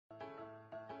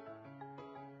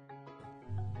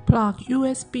Plug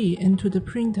USB into the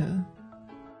printer.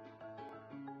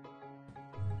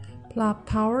 Plug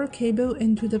power cable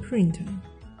into the printer.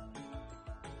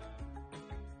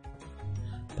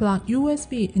 Plug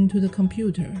USB into the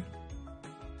computer.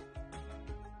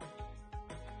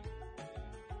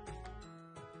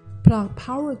 Plug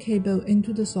power cable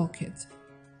into the socket.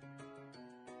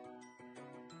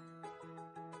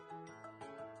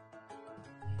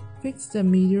 Fix the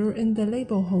meter in the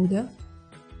label holder.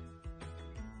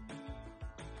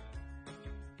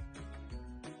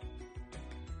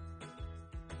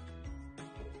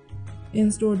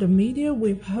 Install the media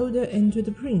whip holder into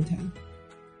the printer.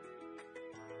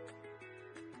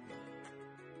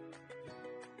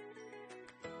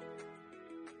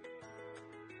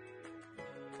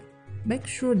 Make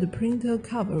sure the printer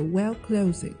cover well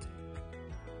closed.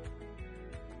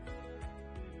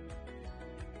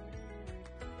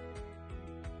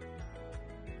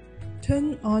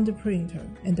 Turn on the printer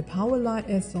and the power light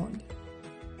is on.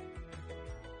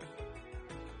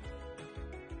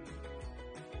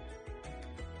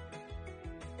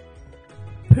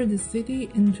 Put the CD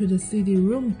into the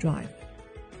CD-ROM drive.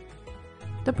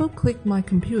 Double-click My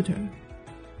Computer.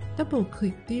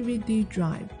 Double-click DVD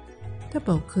drive.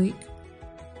 Double-click.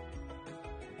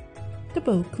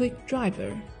 Double-click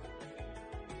Driver.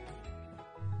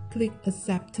 Click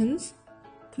Acceptance.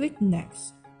 Click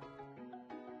Next.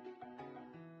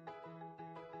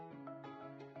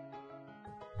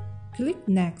 Click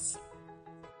Next.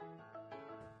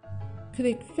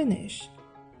 Click Finish.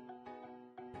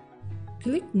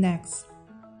 Click Next.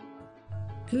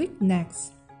 Click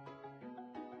Next.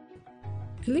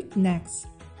 Click Next.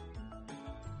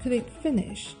 Click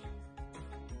Finish.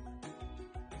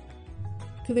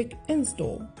 Click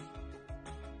Install.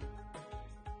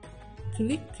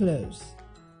 Click Close.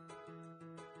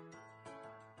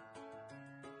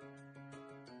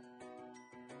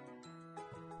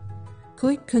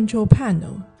 Click Control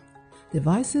Panel,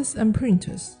 Devices and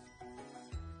Printers.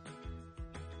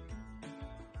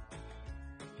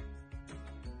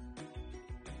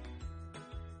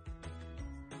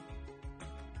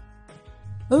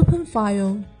 Open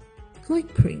File,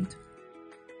 click Print.